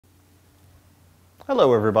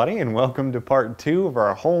Hello everybody, and welcome to part 2 of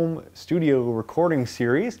our home studio recording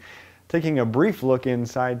series, taking a brief look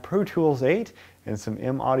inside Pro Tools 8 and some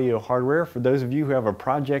M-Audio hardware for those of you who have a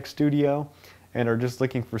project studio and are just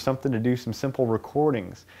looking for something to do some simple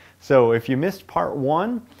recordings. So if you missed part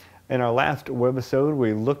 1, in our last webisode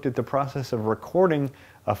we looked at the process of recording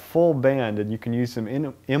a full band, and you can use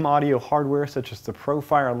some M-Audio hardware such as the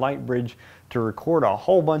Profire Light Bridge to record a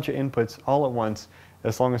whole bunch of inputs all at once,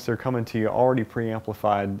 as long as they're coming to you already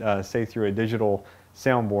pre-amplified, say through a digital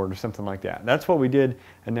soundboard or something like that. That's what we did,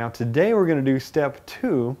 and now today we're going to do step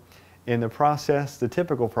 2 in the process, the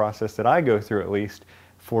typical process that I go through at least,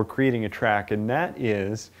 for creating a track, and that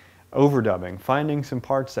is overdubbing, finding some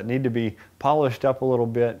parts that need to be polished up a little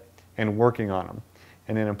bit and working on them.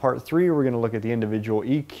 And then in part 3 we're going to look at the individual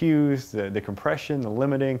EQs, the compression, the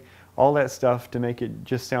limiting, all that stuff to make it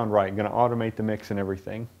just sound right. I'm going to automate the mix and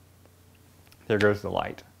everything. There goes the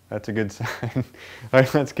light. That's a good sign. All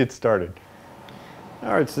right, let's get started.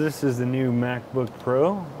 All right, so this is the new MacBook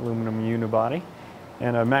Pro aluminum unibody,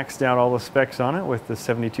 and I maxed out all the specs on it with the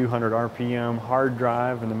 7200 RPM hard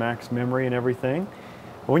drive and the max memory and everything.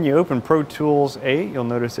 When you open Pro Tools 8, you'll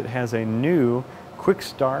notice it has a new quick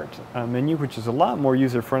start menu, which is a lot more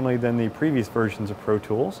user-friendly than the previous versions of Pro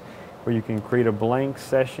Tools, where you can create a blank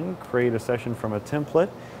session, create a session from a template,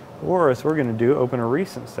 or as we're going to do, open a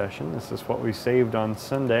recent session. This is what we saved on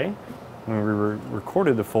Sunday when we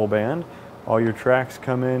recorded the full band. All your tracks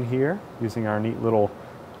come in here using our neat little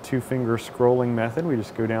two-finger scrolling method. We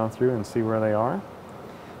just go down through and see where they are.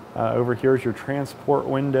 Over here is your transport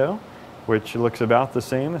window, which looks about the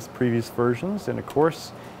same as previous versions, and of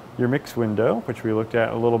course your mix window, which we looked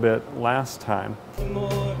at a little bit last time.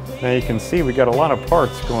 Now you can see we got a lot of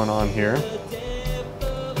parts going on here.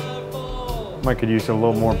 Might could use a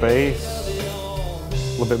little more bass,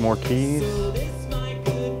 a little bit more keys.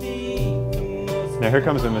 Now here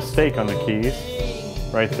comes a mistake on the keys,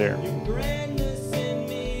 right there.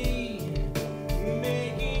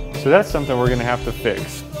 So that's something we're going to have to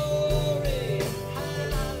fix.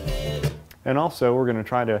 And also we're going to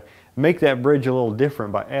try to make that bridge a little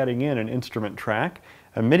different by adding in an instrument track,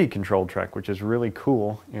 a MIDI controlled track, which is really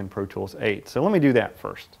cool in Pro Tools 8. So let me do that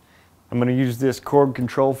first. I'm going to use this Chord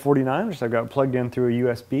Control 49, which I've got plugged in through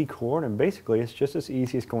a USB cord, and basically it's just as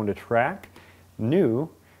easy as going to Track, New,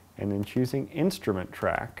 and then choosing Instrument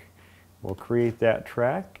Track. We'll create that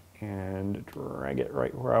track and drag it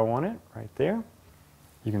right where I want it, right there.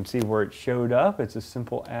 You can see where it showed up. It's as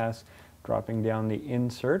simple as dropping down the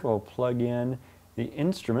insert. We'll plug in the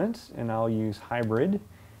instruments, and I'll use Hybrid.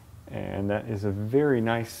 And that is a very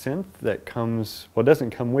nice synth that comes, well, it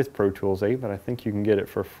doesn't come with Pro Tools 8, but I think you can get it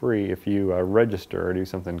for free if you register or do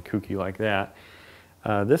something kooky like that.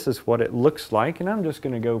 This is what it looks like, and I'm just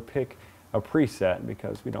going to go pick a preset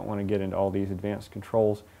because we don't want to get into all these advanced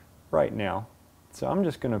controls right now. So I'm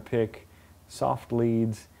just going to pick soft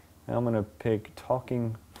leads, and I'm going to pick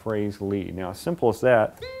talking phrase lead. Now, as simple as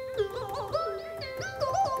that,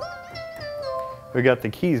 we got the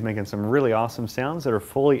keys making some really awesome sounds that are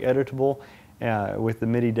fully editable with the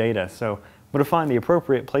MIDI data. So I'm going to find the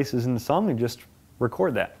appropriate places in the song and just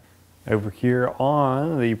record that. Over here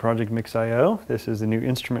on the ProjectMix I, this is the new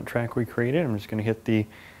instrument track we created. I'm just going to hit the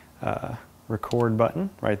record button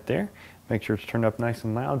right there. Make sure it's turned up nice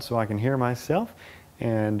and loud so I can hear myself.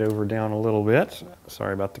 And over down a little bit,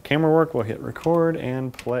 sorry about the camera work, we'll hit record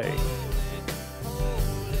and play.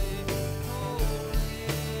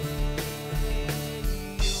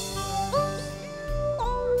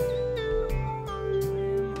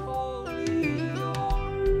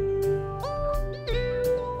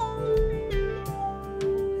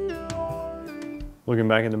 Looking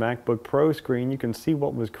back at the MacBook Pro screen, you can see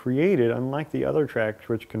what was created. Unlike the other tracks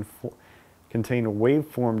which contain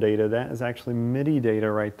waveform data, that is actually MIDI data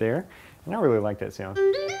right there. And I really like that sound.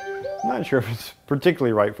 I'm not sure if it's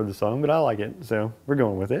particularly right for the song, but I like it, so we're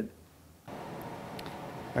going with it. All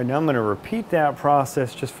right, now I'm going to repeat that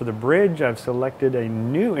process just for the bridge. I've selected a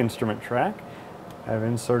new instrument track. I've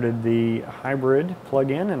inserted the hybrid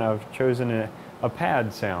plug-in, and I've chosen a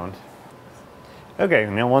pad sound. Okay,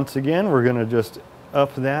 now once again, we're going to just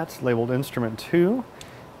up that, labeled instrument 2,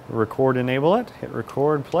 record, enable it, hit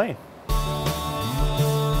record, play.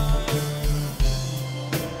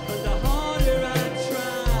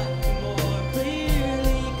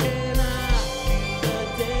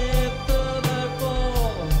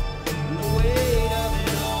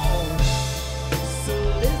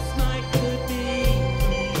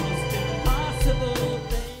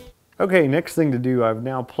 Okay, next thing to do, I've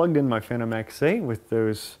now plugged in my Phantom XA with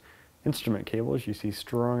those instrument cables you see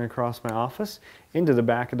strung across my office into the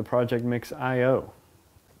back of the ProjectMix I.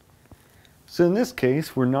 So in this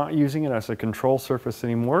case, we're not using it as a control surface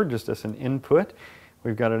anymore, just as an input.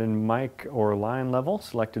 We've got it in mic or line level,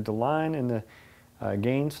 selected to line, and the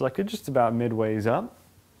gain selected just about midways up.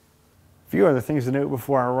 A few other things to note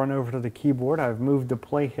before I run over to the keyboard. I've moved the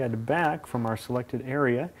playhead back from our selected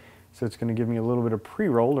area, so it's going to give me a little bit of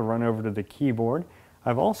pre-roll to run over to the keyboard.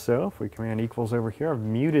 I've also, if we command equals over here, I've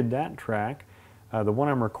muted that track, the one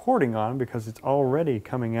I'm recording on, because it's already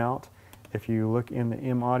coming out. If you look in the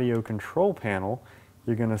M-Audio control panel,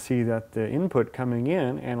 you're going to see that the input coming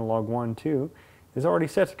in, analog 1, 2, is already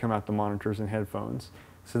set to come out the monitors and headphones.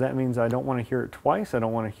 So that means I don't want to hear it twice. I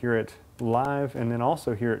don't want to hear it live and then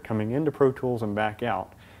also hear it coming into Pro Tools and back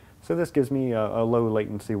out. So this gives me a low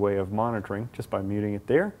latency way of monitoring just by muting it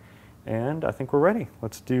there. And I think we're ready.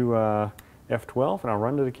 Let's do F12 and I'll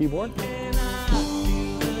run to the keyboard.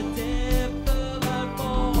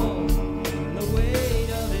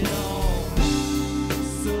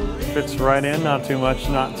 Fits right in, not too much,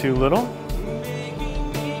 not too little.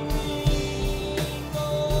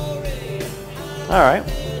 Alright,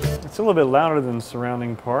 it's a little bit louder than the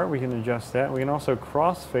surrounding part. We can adjust that. We can also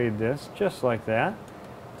crossfade this just like that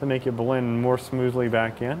to make it blend more smoothly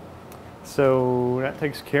back in. So that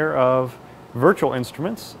takes care of virtual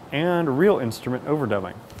instruments and real instrument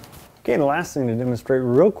overdubbing. Okay, the last thing to demonstrate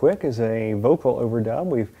real quick is a vocal overdub.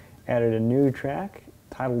 We've added a new track,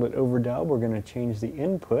 titled it Overdub. We're going to change the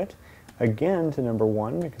input again to number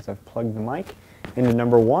 1 because I've plugged the mic into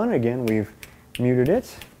number 1. Again, we've muted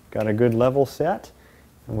it, got a good level set,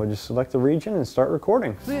 and we'll just select the region and start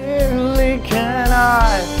recording. Clearly can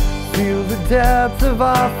I feel the depth of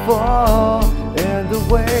our fall and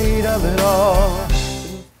the weight of it all.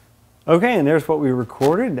 Okay, and there's what we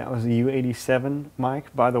recorded. That was the U87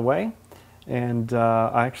 mic, by the way. And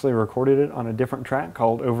I actually recorded it on a different track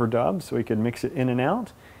called Overdub, so we could mix it in and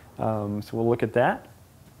out. So we'll look at that.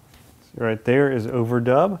 So right there is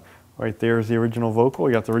Overdub. Right there is the original vocal.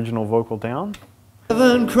 We got the original vocal down.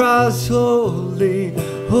 Heaven cries, holy,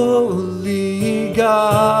 holy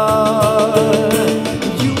God.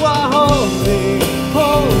 You are holy,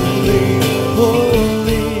 holy,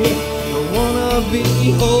 holy. I wanna be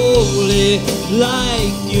holy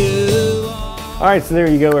like you. Alright, so there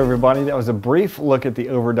you go everybody. That was a brief look at the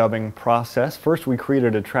overdubbing process. First we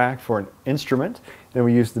created a track for an instrument, then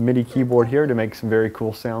we used the MIDI keyboard here to make some very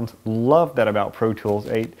cool sounds. Love that about Pro Tools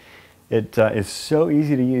 8. It is so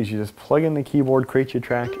easy to use. You just plug in the keyboard, create your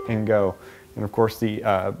track, and go. And of course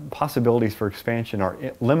the possibilities for expansion are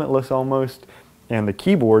limitless almost, and the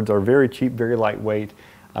keyboards are very cheap, very lightweight,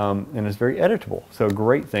 and it's very editable. So a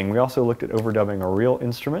great thing. We also looked at overdubbing a real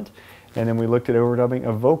instrument, and then we looked at overdubbing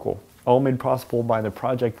a vocal. All made possible by the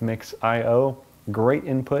ProjectMix I. Great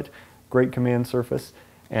input, great command surface.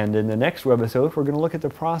 And in the next webisode, we're going to look at the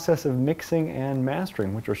process of mixing and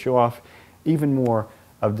mastering, which will show off even more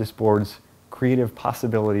of this board's creative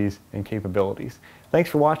possibilities and capabilities. Thanks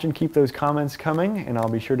for watching. Keep those comments coming, and I'll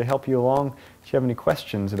be sure to help you along if you have any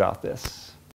questions about this.